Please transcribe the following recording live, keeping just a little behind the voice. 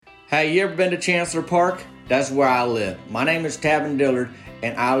Hey, you ever been to Chancellor Park? That's where I live. My name is Tavin Dillard,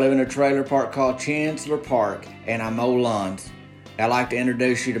 and I live in a trailer park called Chancellor Park, and I mow lawns. I'd like to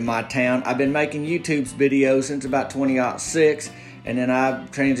introduce you to my town. I've been making YouTube's videos since about 2006, and then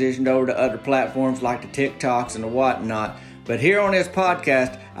I've transitioned over to other platforms like the TikToks and the whatnot. But here on this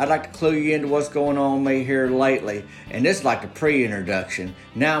podcast, I'd like to clue you into what's going on with me here lately. And this is like the pre-introduction.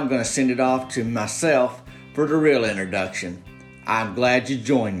 Now I'm going to send it off to myself for the real introduction. I'm glad you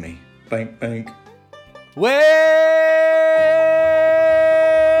joined me. Bink, bink. Welcome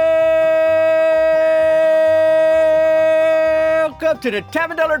to the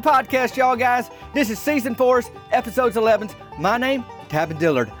Tavin Dillard Podcast, y'all guys. This is Season 4, Episodes 11. My name, Tavin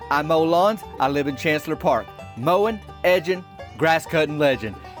Dillard. I mow lawns. I live in Chancellor Park. Mowing, edging, grass cutting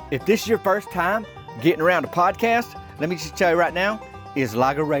legend. If this is your first time getting around a podcast, let me just tell you right now, it's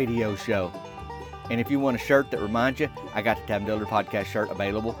like a radio show. And if you want a shirt that reminds you, I got the Tavin Dillard Podcast shirt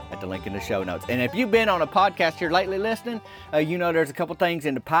available at the link in the show notes. And if you've been on a podcast here lately listening, you know there's a couple things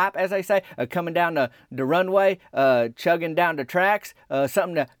in the pipe, as they say, coming down the runway, chugging down the tracks, a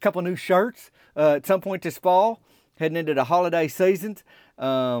couple new shirts at some point this fall, heading into the holiday seasons.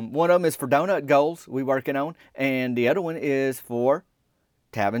 One of them is for Donut Goals we're working on, and the other one is for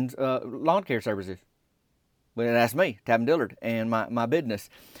Tavin's lawn care services. Well, that's me, Tavin Dillard, and my business.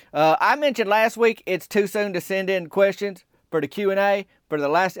 I mentioned last week it's too soon to send in questions for the Q&A for the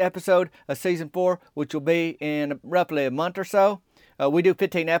last episode of Season 4, which will be in roughly a month or so. We do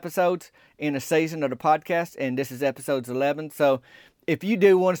 15 episodes in a season of the podcast, and this is episodes 11. So if you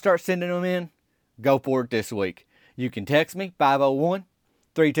do want to start sending them in, go for it this week. You can text me,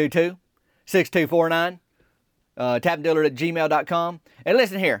 501-322-6249, tavindillard@gmail.com. And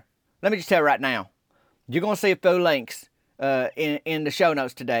listen here, let me just tell you right now, you're going to see a few links in the show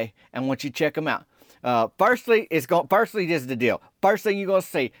notes today, and once you check them out. Firstly, this is the deal. First thing you're going to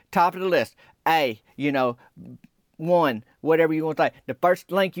see, top of the list, one, whatever you want to say. The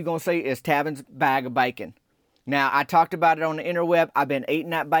first link you're going to see is Tavin's Bag of Bacon. Now, I talked about it on the interweb. I've been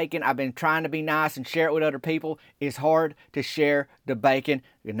eating that bacon. I've been trying to be nice and share it with other people. It's hard to share the bacon,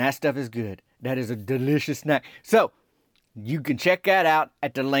 and that stuff is good. That is a delicious snack. So, you can check that out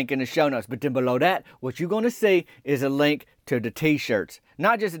at the link in the show notes. But then below that, what you're going to see is a link to the t-shirts.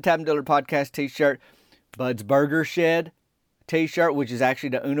 Not just the Tavin Dillard Podcast t-shirt, Bud's Burger Shed t-shirt, which is actually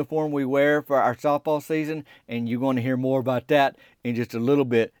the uniform we wear for our softball season. And you're going to hear more about that in just a little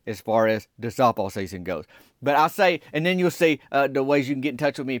bit as far as the softball season goes. But I'll say, and then you'll see the ways you can get in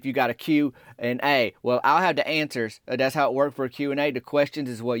touch with me if you got a Q&A. Well, I'll have the answers. That's how it works for a Q&A. The questions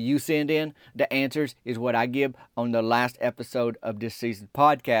is what you send in. The answers is what I give on the last episode of this season's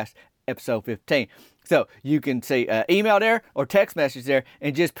podcast, episode 15. So you can see email there or text message there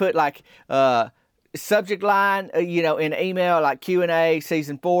and just put like subject line, in email like Q&A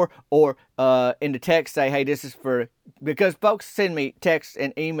season 4, or in the text say, hey, this is for, because folks send me texts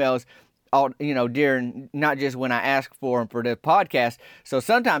and emails during, not just when I ask for them for the podcast. So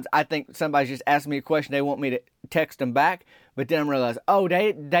sometimes I think somebody's just asking me a question, they want me to text them back, but then I realize,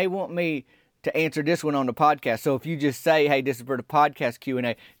 they want me to answer this one on the podcast. So if you just say, hey, this is for the podcast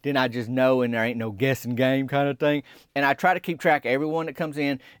Q&A, then I just know, and there ain't no guessing game kind of thing. And I try to keep track of everyone that comes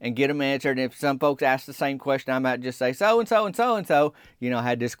in and get them answered. And if some folks ask the same question, I might just say, so-and-so and so-and-so,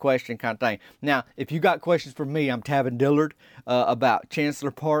 had this question kind of thing. Now, if you got questions for me, I'm Tavin Dillard, about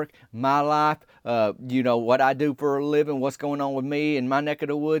Chancellor Park, my life, what I do for a living, what's going on with me in my neck of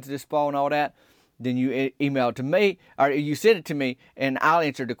the woods this fall and all that, then you email it to me, or you send it to me, and I'll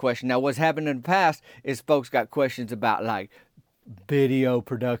answer the question. Now, what's happened in the past is folks got questions about, like, video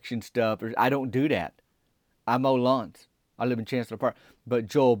production stuff. I don't do that. I mow lawns. I live in Chancellor Park. But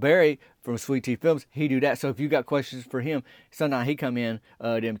Joel Berry from Sweet Tea Films, he do that. So if you got questions for him, sometimes he come in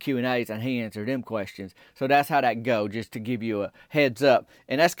them Q&As and he answer them questions. So that's how that go, just to give you a heads up.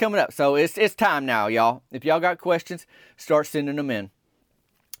 And that's coming up. So it's time now, y'all. If y'all got questions, start sending them in.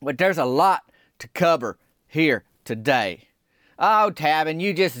 But there's a lot to cover here today. Oh, Tavin,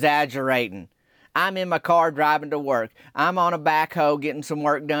 you just exaggerating. I'm in my car driving to work. I'm on a backhoe getting some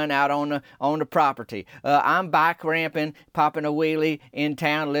work done out on the property. I'm bike ramping, popping a wheelie in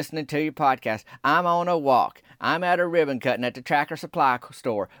town, listening to your podcast. I'm on a walk. I'm at a ribbon cutting at the Tractor Supply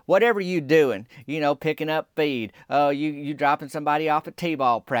store. Whatever you doing, picking up feed. You dropping somebody off at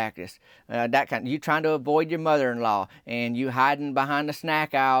T-ball practice. That kind. You trying to avoid your mother-in-law, and you hiding behind the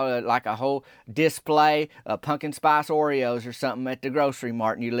snack aisle like a whole display of pumpkin spice Oreos or something at the grocery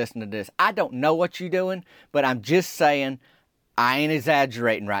mart, and you listen to this. I don't know what you're doing, but I'm just saying, I ain't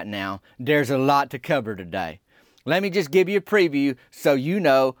exaggerating right now. There's a lot to cover today. Let me just give you a preview so you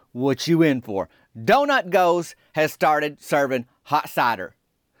know what you in for. Donut Goals has started serving hot cider.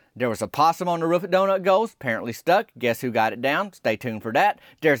 There was a possum on the roof at Donut Goals, apparently stuck. Guess who got it down? Stay tuned for that.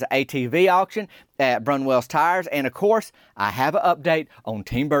 There's an ATV auction at Brunwell's Tires. And of course, I have an update on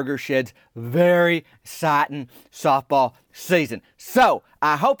Team Burger Shed's very exciting softball season. So,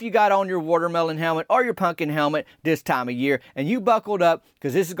 I hope you got on your watermelon helmet or your pumpkin helmet this time of year and you buckled up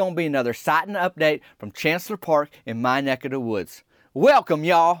because this is going to be another exciting update from Chancellor Park in my neck of the woods. Welcome,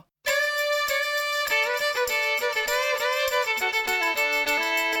 y'all.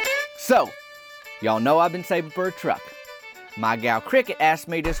 So, y'all know I've been saving for a truck. My gal Cricket asked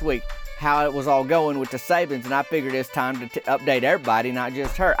me this week how it was all going with the savings, and I figured it's time to update everybody, not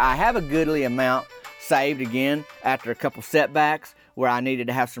just her. I have a goodly amount saved again after a couple setbacks where I needed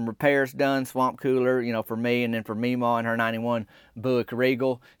to have some repairs done, swamp cooler, for me, and then for Meemaw and her 91 Buick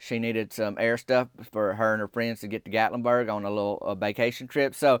Regal. She needed some air stuff for her and her friends to get to Gatlinburg on a little vacation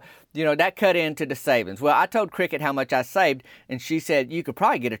trip. So, that cut into the savings. Well, I told Cricket how much I saved, and she said, you could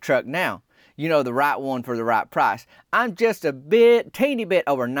probably get a truck now. The right one for the right price. I'm just teeny bit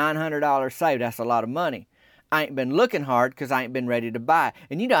over $900 saved. That's a lot of money. I ain't been looking hard because I ain't been ready to buy.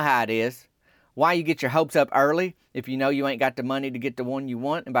 And you know how it is. Why you get your hopes up early if you know you ain't got the money to get the one you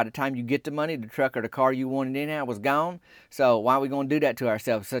want, and by the time you get the money, the truck or the car you wanted anyhow was gone. So why are we going to do that to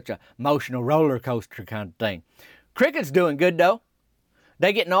ourselves? Such a emotional roller coaster kind of thing. Cricket's doing good though.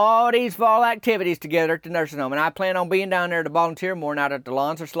 They getting all these fall activities together at the nursing home, and I plan on being down there to volunteer more now that the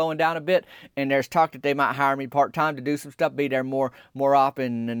lawns are slowing down a bit, and there's talk that they might hire me part-time to do some stuff, be there more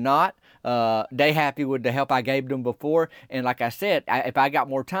often than not. They happy with the help I gave them before, and like I said, if I got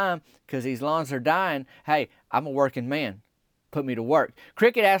more time, because these lawns are dying, hey, I'm a working man. Put me to work.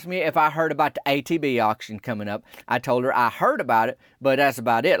 Cricket asked me if I heard about the ATV auction coming up. I told her I heard about it, but that's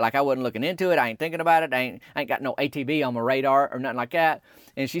about it. Like I wasn't looking into it. I ain't thinking about it. I ain't got no ATV on my radar or nothing like that.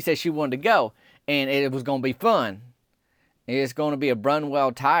 And she said she wanted to go, and it was going to be fun. It's going to be a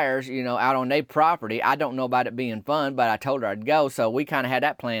Brunwell Tires, out on their property. I don't know about it being fun, but I told her I'd go, so we kind of had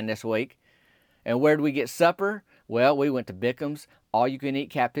that planned this week. And where did we get supper? Well, we went to Bickham's all-you-can-eat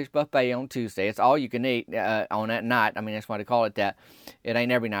catfish buffet on Tuesday. It's all you can eat on that night. I mean, that's why they call it that. It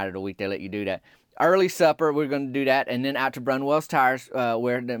ain't every night of the week they let you do that. Early supper, we're going to do that, and then out to Brunwell's Tires,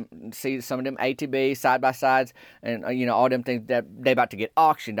 where see some of them ATVs, side-by-sides, and, all them things that they about to get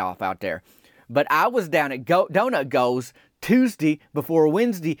auctioned off out there. But I was down at Donut Goes Tuesday before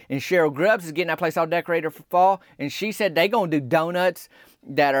Wednesday, and Cheryl Grubbs is getting that place all decorated for fall, and she said they going to do donuts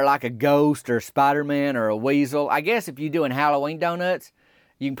that are like a ghost or Spider-Man or a weasel. I guess if you're doing Halloween donuts,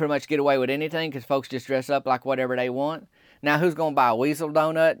 you can pretty much get away with anything because folks just dress up like whatever they want. Now, who's going to buy a weasel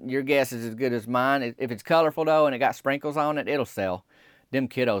donut? Your guess is as good as mine. If it's colorful, though, and it got sprinkles on it, it'll sell. Them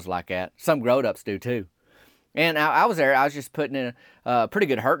kiddos like that. Some grown-ups do, too. And I was there. I was just putting in a pretty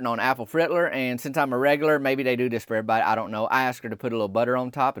good hurting on apple frittler. And since I'm a regular, maybe they do this for everybody. I don't know. I asked her to put a little butter on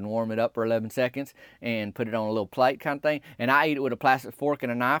top and warm it up for 11 seconds and put it on a little plate kind of thing. And I eat it with a plastic fork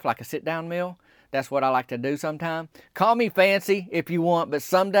and a knife like a sit-down meal. That's what I like to do sometimes. Call me fancy if you want, but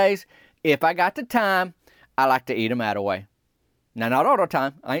some days, if I got the time, I like to eat them out of way. Now, not all the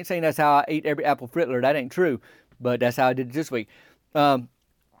time. I ain't saying that's how I eat every apple frittler. That ain't true. But that's how I did it this week.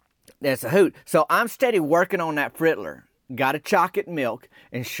 That's a hoot. So I'm steady working on that frittler. Got a chocolate milk.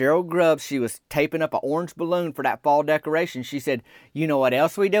 And Cheryl Grubbs, she was taping up an orange balloon for that fall decoration. She said, you know what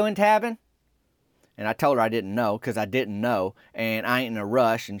else we doing, Tabin? And I told her I didn't know because I didn't know. And I ain't in a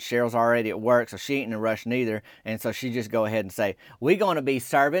rush. And Cheryl's already at work, so she ain't in a rush neither. And so she just go ahead and say, we going to be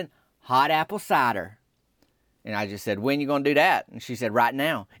serving hot apple cider. And I just said, when you going to do that? And she said, right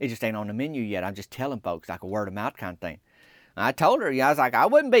now. It just ain't on the menu yet. I'm just telling folks like a word of mouth kind of thing. I told her, I was like, I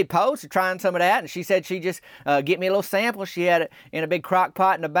wouldn't be opposed to trying some of that. And she said she'd just get me a little sample. She had it in a big crock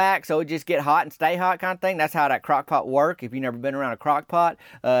pot in the back, so it just get hot and stay hot kind of thing. That's how that crock pot work. If you've never been around a crock pot,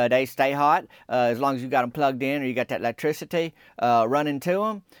 they stay hot as long as you got them plugged in or you got that electricity running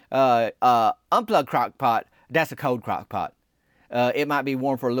to them. Unplugged crock pot, that's a cold crock pot. It might be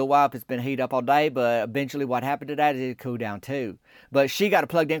warm for a little while if it's been heated up all day, but eventually what happened to that is it cooled down too. But she got a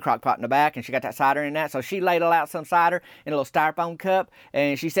plugged-in crock pot in the back, and she got that cider in that, so she ladled out some cider in a little styrofoam cup,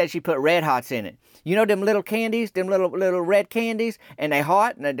 and she said she put Red Hots in it. You know them little candies, them little red candies, and they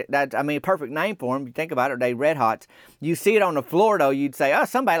hot? And that's, I mean, perfect name for them. You think about it, they Red Hots. You see it on the floor, though, you'd say, oh,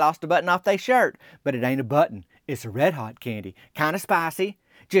 somebody lost a button off their shirt. But it ain't a button. It's a Red Hot candy. Kind of spicy,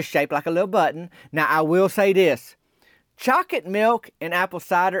 just shaped like a little button. Now, I will say this. Chocolate milk and apple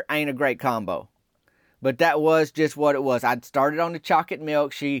cider ain't a great combo. But that was just what it was. I'd started on the chocolate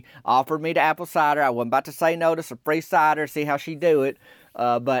milk. She offered me the apple cider. I wasn't about to say no to some free cider, see how she do it.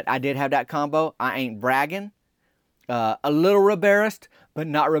 But I did have that combo. I ain't bragging. A little embarrassed, but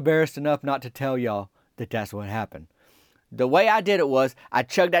not embarrassed enough not to tell y'all that that's what happened. the way I did it was I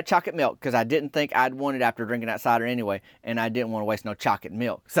chugged that chocolate milk because I didn't think I'd want it after drinking that cider anyway, and I didn't want to waste no chocolate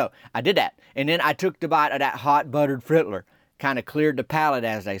milk. So I did that. And then I took the bite of that hot buttered Frittler. Kind of cleared the palate,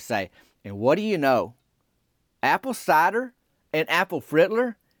 as they say. And what do you know? Apple cider and apple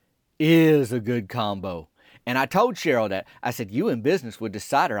Frittler is a good combo. And I told Cheryl that. I said, you in business with this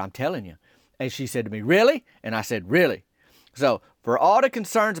cider, I'm telling you. And she said to me, really? And I said, really? So for all the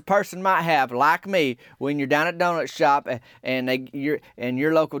concerns a person might have, like me, when you're down at a donut shop and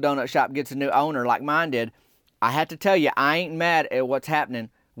your local donut shop gets a new owner like mine did, I have to tell you, I ain't mad at what's happening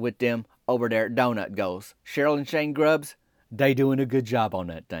with them over there at Donut Goes. Cheryl and Shane Grubbs, they doing a good job on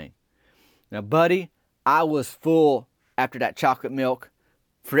that thing. Now, buddy, I was full after that chocolate milk,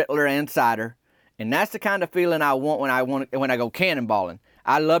 Frittler, and cider, and that's the kind of feeling I want when I go cannonballing.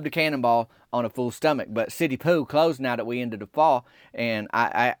 I love to cannonball on a full stomach, but City Poo closed now that we into the fall, and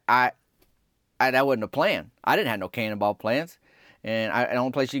I that wasn't a plan. I didn't have no cannonball plans, and the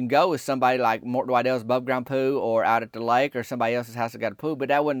only place you can go is somebody like Mort Dwidell's above ground pool or out at the lake or somebody else's house that got a pool. But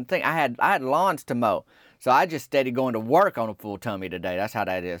that wasn't the thing. I had lawns to mow, so I just steady going to work on a full tummy today. That's how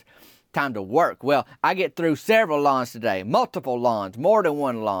that is. Time to work. Well, I get through several lawns today, multiple lawns, more than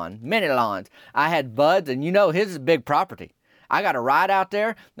one lawn, many lawns. I had buds, and his is big property. I got to ride out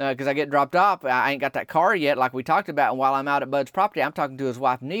there because I get dropped off. I ain't got that car yet like we talked about. And while I'm out at Bud's property, I'm talking to his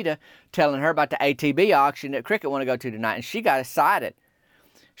wife, Nita, telling her about the ATB auction that Cricket want to go to tonight. And she got excited.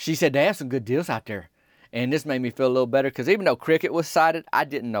 She said, they have some good deals out there. And this made me feel a little better because even though Cricket was excited, I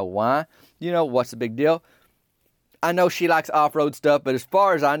didn't know why. What's the big deal? I know she likes off-road stuff, but as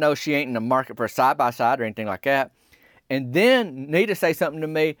far as I know, she ain't in the market for a side-by-side or anything like that. And then Nita say something to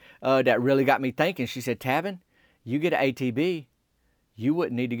me that really got me thinking. She said, Tavin, you get an ATB, you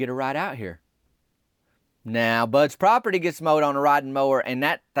wouldn't need to get a ride out here. Now, Bud's property gets mowed on a riding mower, and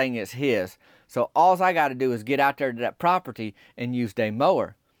that thing is his. So all I got to do is get out there to that property and use their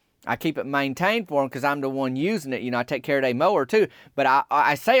mower. I keep it maintained for him because I'm the one using it. I take care of their mower too. But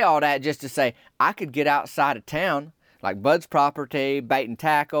I say all that just to say I could get outside of town, like Bud's property, bait and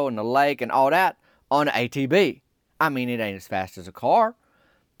tackle, and the lake and all that on an ATB. I mean, it ain't as fast as a car.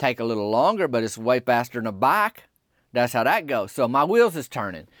 Take a little longer, but it's way faster than a bike. That's how that goes. So my wheels is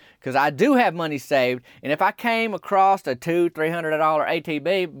turning because I do have money saved. And if I came across a $200-300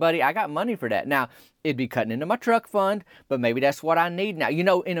 ATB, buddy, I got money for that. Now, it'd be cutting into my truck fund, but maybe that's what I need now.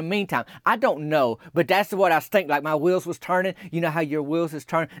 In the meantime, I don't know, but that's what I think. Like my wheels was turning. You know how your wheels is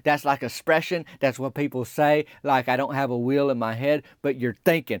turning? That's like expression. That's what people say. Like I don't have a wheel in my head, but you're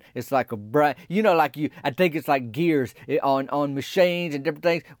thinking. It's like a brain. I think it's like gears on machines and different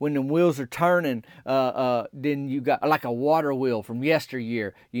things. When the wheels are turning, then you got like a water wheel from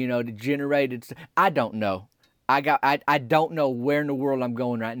yesteryear. The generated. I don't know. I don't know where in the world I'm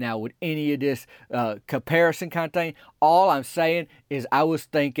going right now with any of this comparison kind of thing. All I'm saying is I was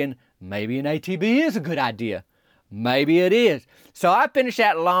thinking maybe an ATB is a good idea. Maybe it is. So I finished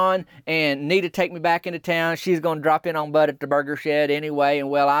that lawn and Nita take me back into town. She's going to drop in on Bud at the Burger Shed anyway.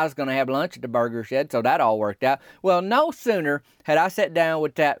 And I was going to have lunch at the Burger Shed. So that all worked out. Well, no sooner had I sat down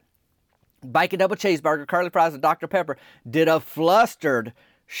with that bacon double cheeseburger, curly fries, and Dr. Pepper, did a flustered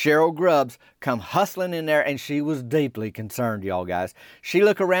Cheryl Grubbs come hustling in there, and she was deeply concerned, y'all guys. She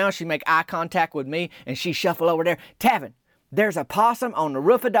look around, she make eye contact with me, and she shuffle over there. Tavin, there's a possum on the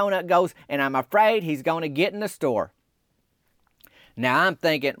roof of Donut Goes, and I'm afraid he's going to get in the store. Now, I'm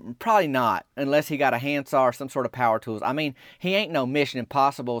thinking, probably not, unless he got a handsaw or some sort of power tools. I mean, he ain't no Mission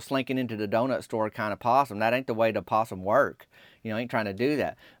Impossible slinking into the donut store kind of possum. That ain't the way the possum work. Ain't trying to do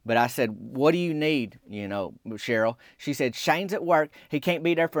that. But I said, what do you need, Cheryl? She said, Shane's at work. He can't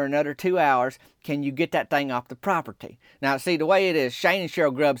be there for another 2 hours. Can you get that thing off the property? Now, see, the way it is, Shane and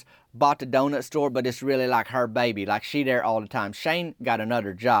Cheryl Grubbs bought the donut store, but it's really like her baby. Like, she there all the time. Shane got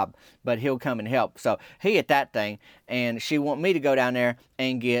another job, but he'll come and help. So he at that thing, and she want me to go down there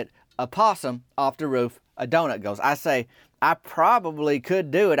and get a possum off the roof. A Donut Goes. I say, I probably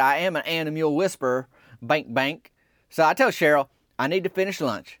could do it. I am an animal whisperer. Bank. So I tell Cheryl, I need to finish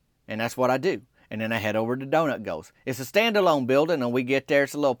lunch, and that's what I do. And then I head over to Donut Goes. It's a standalone building, and we get there.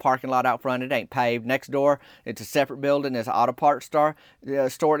 It's a little parking lot out front. It ain't paved. Next door, it's a separate building. It's an auto parts store.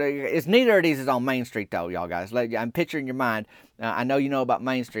 It's neither of these is on Main Street, though, y'all guys. I'm picturing your mind. I know you know about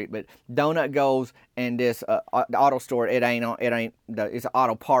Main Street, but Donut Goes and this auto store, it's an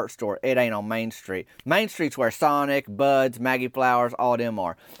auto parts store. It ain't on Main Street. Main Street's where Sonic, Bud's, Maggie Flowers, all them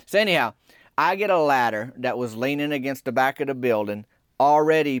are. So anyhow, I get a ladder that was leaning against the back of the building,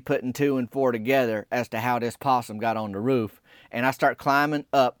 already putting 2 and 4 together as to how this possum got on the roof, and I start climbing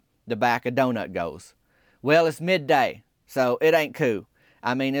up the back of Donut Goes. Well, it's midday, so it ain't cool.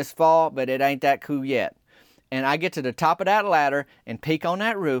 I mean, it's fall, but it ain't that cool yet. And I get to the top of that ladder and peek on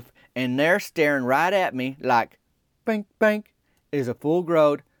that roof, and they're staring right at me like, bink, bink, is a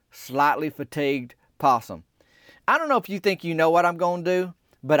full-grown, slightly fatigued possum. I don't know if you think you know what I'm going to do,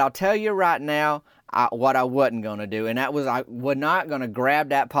 but I'll tell you right now what I wasn't going to do, and that was I was not going to grab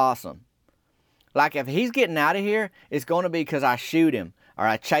that possum. Like, if he's getting out of here, it's going to be because I shoot him, or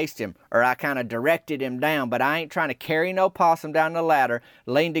I chased him, or I kind of directed him down, but I ain't trying to carry no possum down the ladder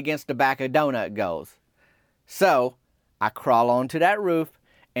leaned against the back of Donut Goes. So, I crawl onto that roof,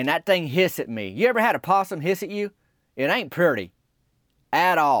 and that thing hiss at me. You ever had a possum hiss at you? It ain't pretty.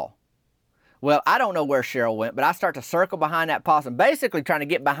 At all. Well, I don't know where Cheryl went, but I start to circle behind that possum, basically trying to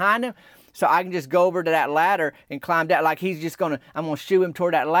get behind him so I can just go over to that ladder and climb down. Like I'm going to shoo him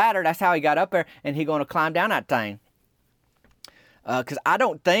toward that ladder. That's how he got up there, and he's going to climb down that thing. Because I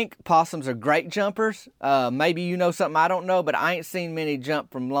don't think possums are great jumpers. Maybe you know something I don't know, but I ain't seen many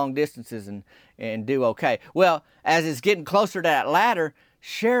jump from long distances and do okay. Well, as it's getting closer to that ladder,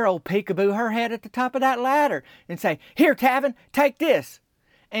 Cheryl peekaboo her head at the top of that ladder and say, "Here, Tavin, take this."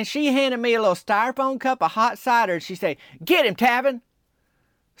 And she handed me a little styrofoam cup of hot cider, and she said, "Get him, Tavin."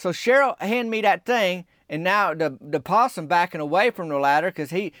 So Cheryl handed me that thing, and now the possum backing away from the ladder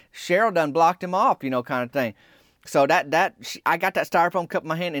because Cheryl done blocked him off, kind of thing. So I got that styrofoam cup in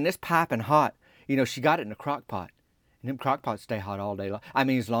my hand, and it's piping hot. She got it in a crock pot, and them crock pots stay hot all day long. I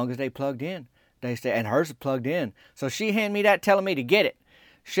mean, as long as they plugged in, they stay, and hers is plugged in. So she handed me that, telling me to get it.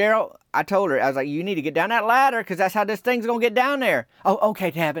 Cheryl, I told her, I was like, "You need to get down that ladder because that's how this thing's going to get down there." "Oh,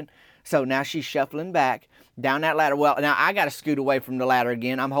 okay, Tavin." So now she's shuffling back down that ladder. Well, now I got to scoot away from the ladder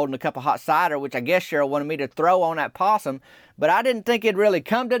again. I'm holding a cup of hot cider, which I guess Cheryl wanted me to throw on that possum, but I didn't think it'd really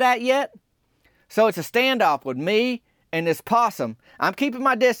come to that yet. So it's a standoff with me and this possum. I'm keeping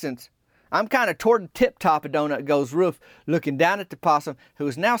my distance. I'm kind of toward the tip top of Donut Goes' roof, looking down at the possum, who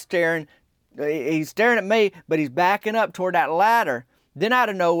is now staring. He's staring at me, but he's backing up toward that ladder. Then out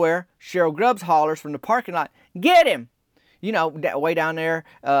of nowhere, Cheryl Grubbs hollers from the parking lot, "Get him!" Way down there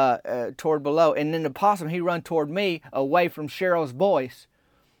toward below. And then the possum, he run toward me away from Cheryl's voice.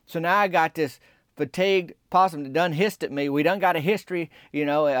 So now I got this fatigued possum that done hissed at me. We done got a history,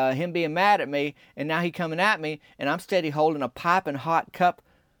 him being mad at me. And now he coming at me, and I'm steady holding a piping hot cup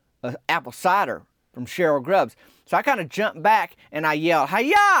of apple cider from Cheryl Grubbs. So I kind of jumped back, and I yelled,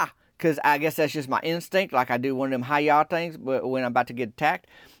 "Hi-yah!" Because I guess that's just my instinct, like I do one of them hi-yah things when I'm about to get attacked.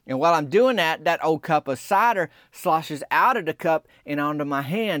 And while I'm doing that, that old cup of cider sloshes out of the cup and onto my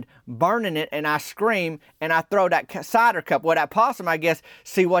hand, burning it, and I scream, and I throw that cider cup. Well, that possum, I guess,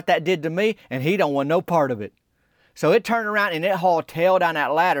 see what that did to me, and he don't want no part of it. So it turned around, and it hauled tail down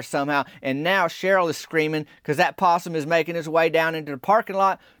that ladder somehow, and now Cheryl is screaming because that possum is making his way down into the parking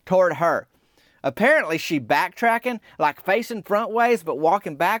lot toward her. Apparently, she backtracking, like facing front ways, but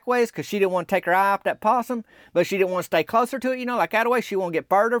walking back ways because she didn't want to take her eye off that possum, but she didn't want to stay closer to it, like that way. She won't get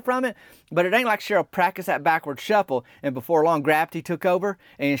further from it. But it ain't like Cheryl practiced that backward shuffle, and before long, gravity took over,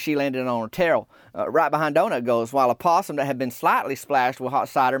 and she landed on her tail right behind Donut Goes, while a possum that had been slightly splashed with hot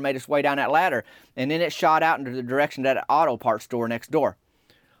cider made its way down that ladder, and then it shot out into the direction of that auto parts store next door.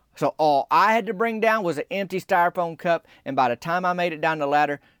 So all I had to bring down was an empty styrofoam cup, and by the time I made it down the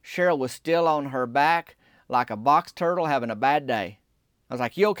ladder, Cheryl was still on her back like a box turtle having a bad day. I was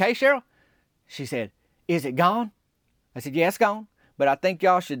like, "You okay, Cheryl?" She said, "Is it gone?" I said, "Yeah, it's gone, but I think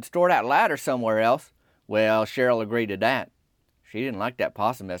y'all should store that ladder somewhere else." Well, Cheryl agreed to that. She didn't like that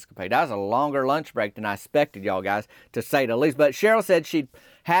possum escapade. That was a longer lunch break than I expected, y'all guys, to say the least. But Cheryl said she'd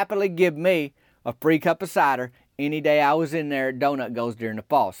happily give me a free cup of cider any day I was in there at Donut Goes during the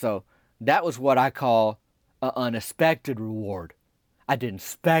fall. So that was what I call an unexpected reward. I didn't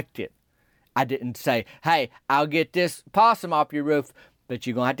expect it. I didn't say, "Hey, I'll get this possum off your roof, but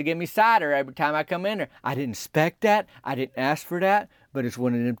you're going to have to give me cider every time I come in there." I didn't expect that. I didn't ask for that. But it's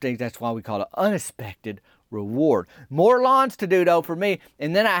one of them things. That's why we call it unexpected reward. More lawns to do, though, for me.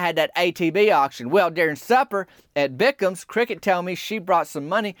 And then I had that ATV auction. Well, during supper at Bickham's, Cricket told me she brought some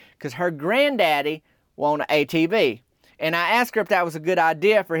money because her granddaddy want an ATV. And I asked her if that was a good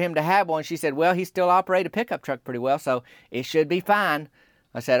idea for him to have one. She said, "Well, he still operates a pickup truck pretty well, so it should be fine."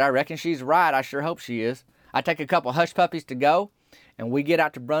 I said, "I reckon she's right. I sure hope she is." I take a couple hush puppies to go, and we get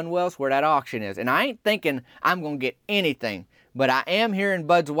out to Brunwell's where that auction is. And I ain't thinking I'm going to get anything, but I am hearing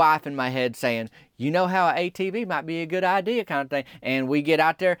Bud's wife in my head saying, "You know how an ATV might be a good idea," kind of thing. And we get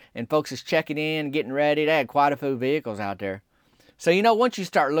out there, and folks is checking in, getting ready. They had quite a few vehicles out there. So, once you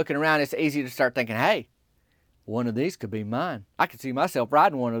start looking around, it's easy to start thinking, hey, one of these could be mine. I could see myself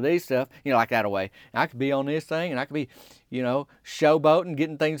riding one of these stuff, like that away. I could be on this thing, and I could be, showboating,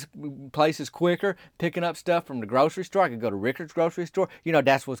 getting things places quicker, picking up stuff from the grocery store. I could go to Rickard's grocery store.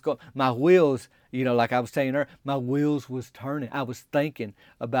 That's what's going. My wheels, like I was saying earlier, my wheels was turning. I was thinking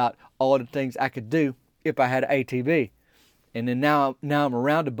about all the things I could do if I had an ATV. And then now I'm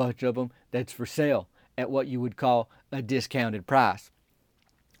around a bunch of them that's for sale at what you would call a discounted price.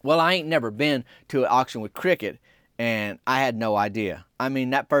 Well, I ain't never been to an auction with Cricket, and I had no idea. I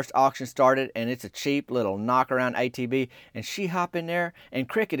mean, that first auction started, and it's a cheap little knock-around ATV, and she hop in there, and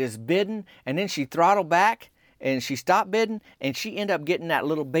Cricket is bidding, and then she throttled back, and she stopped bidding, and she ended up getting that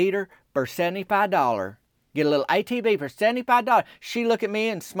little beater for $75. Get a little ATV for $75. She looked at me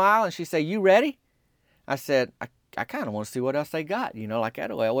and smiled, and she said, "You ready?" I said, I kind of want to see what else they got, like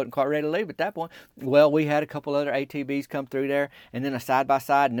that way. I wasn't quite ready to leave at that point. Well, we had a couple other ATVs come through there, and then a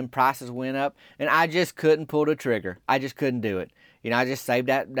side-by-side, and then prices went up, and I just couldn't pull the trigger. I just couldn't do it. I just saved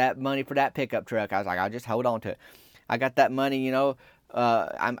that money for that pickup truck. I was like, I'll just hold on to it. I got that money,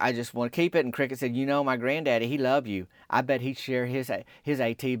 I just want to keep it, and Cricket said, my granddaddy, he loved you. I bet he'd share his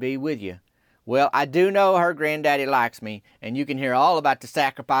ATV with you. Well, I do know her granddaddy likes me, and you can hear all about the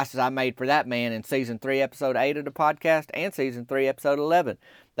sacrifices I made for that man in Season 3, Episode 8 of the podcast and Season 3, Episode 11.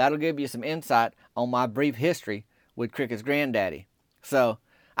 That'll give you some insight on my brief history with Cricket's granddaddy. So,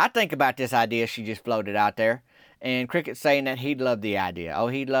 I think about this idea she just floated out there, and Cricket's saying that he'd love the idea. Oh,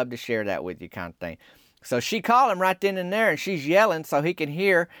 he'd love to share that with you kind of thing. So she called him right then and there, and she's yelling so he can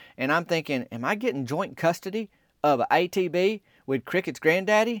hear, and I'm thinking, am I getting joint custody of an ATV with Cricket's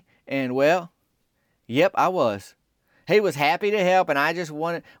granddaddy? And well, yep, I was. He was happy to help, and I just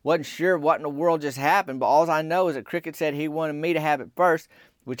wasn't sure what in the world just happened, but all I know is that Cricket said he wanted me to have it first,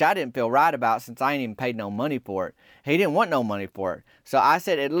 which I didn't feel right about since I ain't even paid no money for it. He didn't want no money for it. So I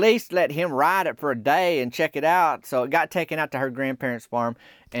said at least let him ride it for a day and check it out. So it got taken out to her grandparents' farm,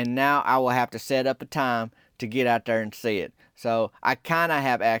 and now I will have to set up a time to get out there and see it. So I kind of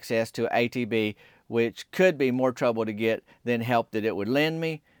have access to an ATV, which could be more trouble to get than help that it would lend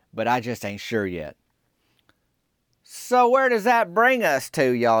me, but I just ain't sure yet. So where does that bring us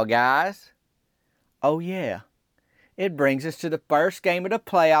to, y'all guys? Oh yeah, it brings us to the first game of the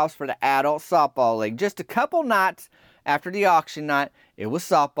playoffs for the Adult Softball League. Just a couple nights after the auction night, it was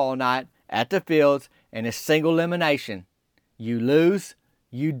softball night at the fields, and it's single elimination. You lose,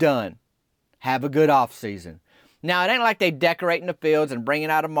 you done. Have a good off season. Now, it ain't like they decorating the fields and bringing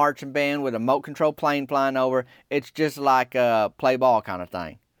out a marching band with a remote control plane flying over. It's just like a play ball kind of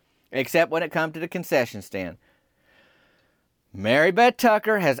thing. Except when it comes to the concession stand. Mary Beth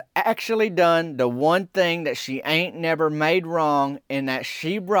Tucker has actually done the one thing that she ain't never made wrong, in that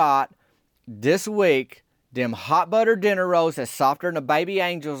she brought this week them hot butter dinner rolls that's softer than a baby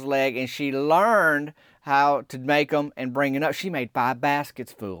angel's leg, and she learned how to make them and bring it up. She made 5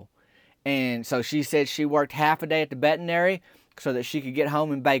 baskets full. And so she said she worked half a day at the veterinary so that she could get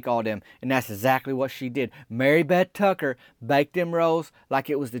home and bake all them. And that's exactly what she did. Mary Beth Tucker baked them rolls like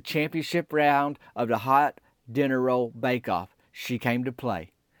it was the championship round of the hot dinner roll bake-off. She came to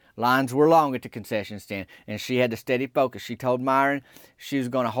play. Lines were long at the concession stand, and she had to steady focus. She told Myron she was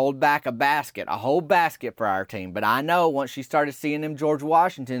going to hold back a whole basket for our team. But I know once she started seeing them George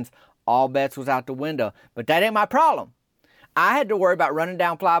Washingtons, all bets was out the window. But that ain't my problem. I had to worry about running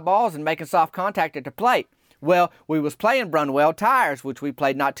down fly balls and making soft contact at the plate. Well, we was playing Brunwell Tires, which we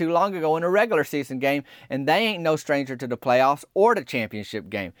played not too long ago in a regular season game, and they ain't no stranger to the playoffs or the championship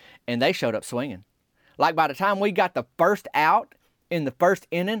game. And they showed up swinging. Like by the time we got the first out in the first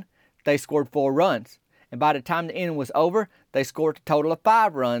inning, they scored 4 runs. And by the time the inning was over, they scored a total of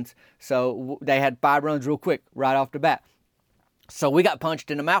 5 runs. So they had 5 runs real quick right off the bat. So we got punched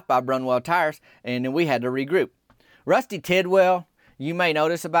in the mouth by Brunwell Tires, and then we had to regroup. Rusty Tidwell, you may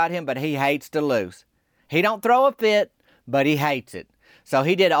notice about him, but he hates to lose. He don't throw a fit, but he hates it. So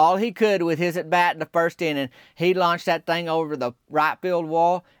he did all he could with his at-bat in the first inning. He launched that thing over the right field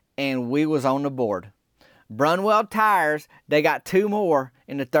wall, and we was on the board. Brunwell Tires, they got 2 more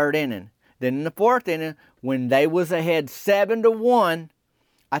in the 3rd inning. Then in the 4th inning, when they was ahead 7-1,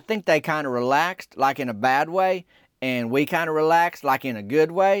 I think they kind of relaxed, like in a bad way, and we kind of relaxed, like in a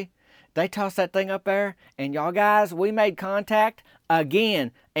good way. They tossed that thing up there, and y'all guys, we made contact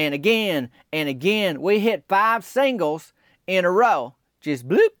again and again and again. We hit 5 singles in a row. Just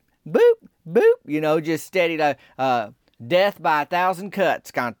bloop, boop, boop, just steady to death by 1,000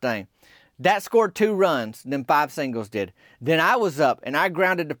 cuts kind of thing. That scored 2 runs, them 5 singles did. Then I was up, and I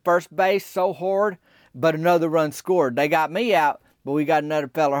grounded to first base so hard, but another run scored. They got me out, but we got another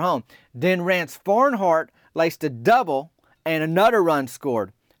feller home. Then Rance Farnhart laced a double, and another run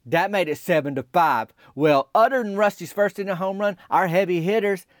scored. That made it 7-5. Well, other than Rusty's first inning home run, our heavy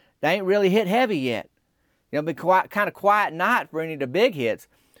hitters, they ain't really hit heavy yet. It'll be kind of quiet night for any of the big hits.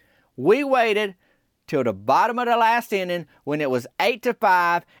 We waited till the bottom of the last inning when it was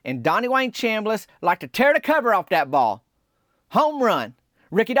 8-5, and Donnie Wayne Chambliss liked to tear the cover off that ball. Home run.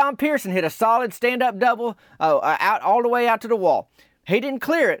 Ricky Don Pearson hit a solid stand-up double out all the way out to the wall. He didn't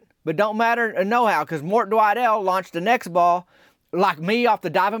clear it, but don't matter no how, because Mort Dwight-L launched the next ball like me off the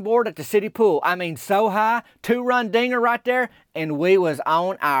diving board at the city pool. I mean, so high, 2-run dinger right there, and we was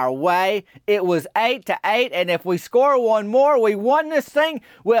on our way. It was 8-8, and if we score one more, we won this thing.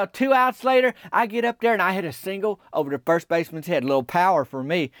 Well, 2 outs later, I get up there and I hit a single over the first baseman's head. A little power for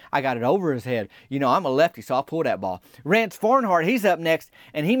me. I got it over his head. You know, I'm a lefty, so I'll pull that ball. Rance Farnhart, he's up next,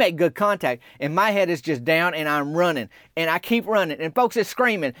 and he made good contact, and my head is just down, and I'm running, and I keep running, and folks is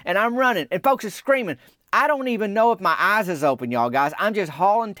screaming, and I'm running, and folks is screaming. I don't even know if my eyes is open, y'all guys. I'm just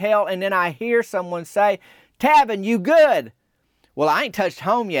hauling tail, and then I hear someone say, "Tavin, you good?" Well, I ain't touched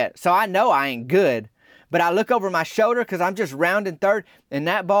home yet, so I know I ain't good. But I look over my shoulder because I'm just rounding third, and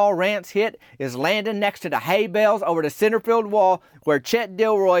that ball Rance hit is landing next to the hay bales over the center field wall where Chet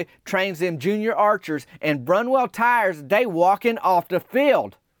Dilroy trains them junior archers, and Brunwell Tires, they walking off the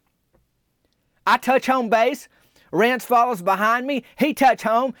field. I touch home base. Rance follows behind me. He touch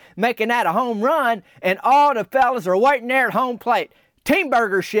home, making that a home run, and all the fellas are waiting there at home plate. Team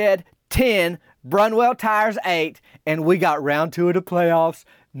Burger Shed 10, Brunwell Tires 8, and we got round 2 of the playoffs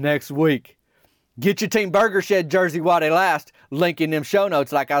next week. Get your Team Burger Shed jersey while they last. Link in them show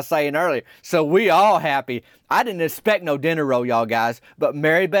notes like I was saying earlier. So we all happy. I didn't expect no dinner roll, y'all guys, but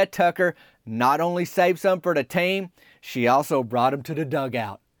Mary Beth Tucker not only saved some for the team, she also brought them to the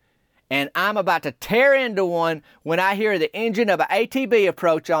dugout. And I'm about to tear into one when I hear the engine of an ATV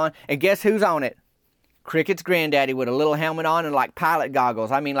approach on, and guess who's on it? Cricket's granddaddy with a little helmet on and like pilot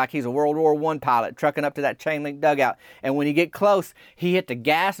goggles. I mean, like he's a World War I pilot trucking up to that chain link dugout. And when he get close, he hit the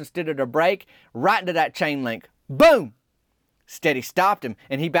gas instead of the brake right into that chain link. Boom! Steady stopped him,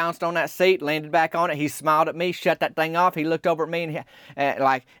 and he bounced on that seat, landed back on it. He smiled at me, shut that thing off. He looked over at me,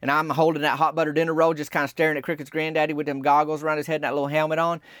 and I'm holding that hot butter dinner roll, just kind of staring at Cricket's granddaddy with them goggles around his head and that little helmet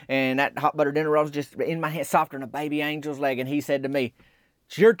on. And that hot butter dinner roll was just in my hand, softer than a baby angel's leg. And he said to me,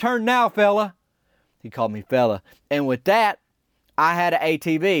 "It's your turn now, fella." He called me fella. And with that, I had an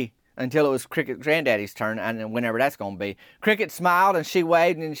ATV until it was Cricket's granddaddy's turn, and whenever that's going to be. Cricket smiled, and she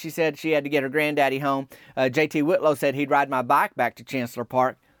waved, and she said she had to get her granddaddy home. JT Whitlow said he'd ride my bike back to Chancellor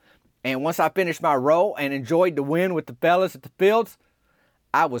Park. And once I finished my roll and enjoyed the win with the fellas at the fields,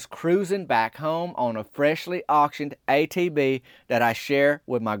 I was cruising back home on a freshly auctioned ATV that I share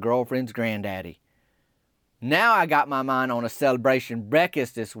with my girlfriend's granddaddy. Now I got my mind on a celebration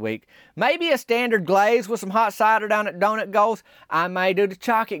breakfast this week. Maybe a standard glaze with some hot cider down at Donut Goals. I may do the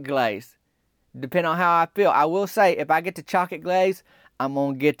chocolate glaze, depending on how I feel. I will say, if I get the chocolate glaze, I'm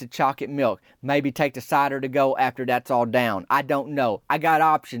going to get the chocolate milk. Maybe take the cider to go after that's all down. I don't know. I got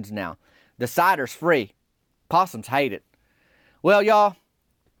options now. The cider's free. Possums hate it. Well, y'all,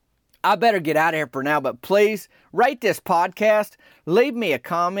 I better get out of here for now, but please rate this podcast. Leave me a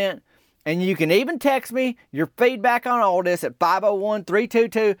comment. And you can even text me your feedback on all this at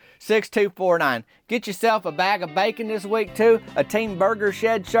 501-322-6249. Get yourself a bag of bacon this week too, a Team Burger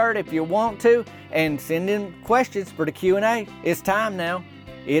Shed shirt if you want to, and send in questions for the Q&A. It's time now.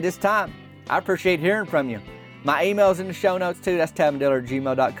 It is time. I appreciate hearing from you. My email's in the show notes too. That's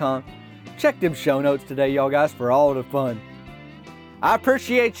tavindiller@gmail.com. Check them show notes today, y'all guys, for all the fun. I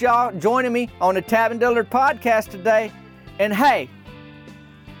appreciate y'all joining me on the Tavin Dillard podcast today. And hey,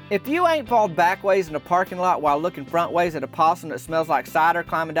 if you ain't fallen backways in the parking lot while looking frontways at a possum that smells like cider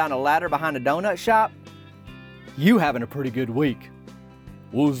climbing down a ladder behind a donut shop, you having a pretty good week.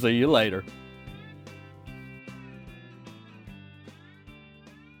 We'll see you later.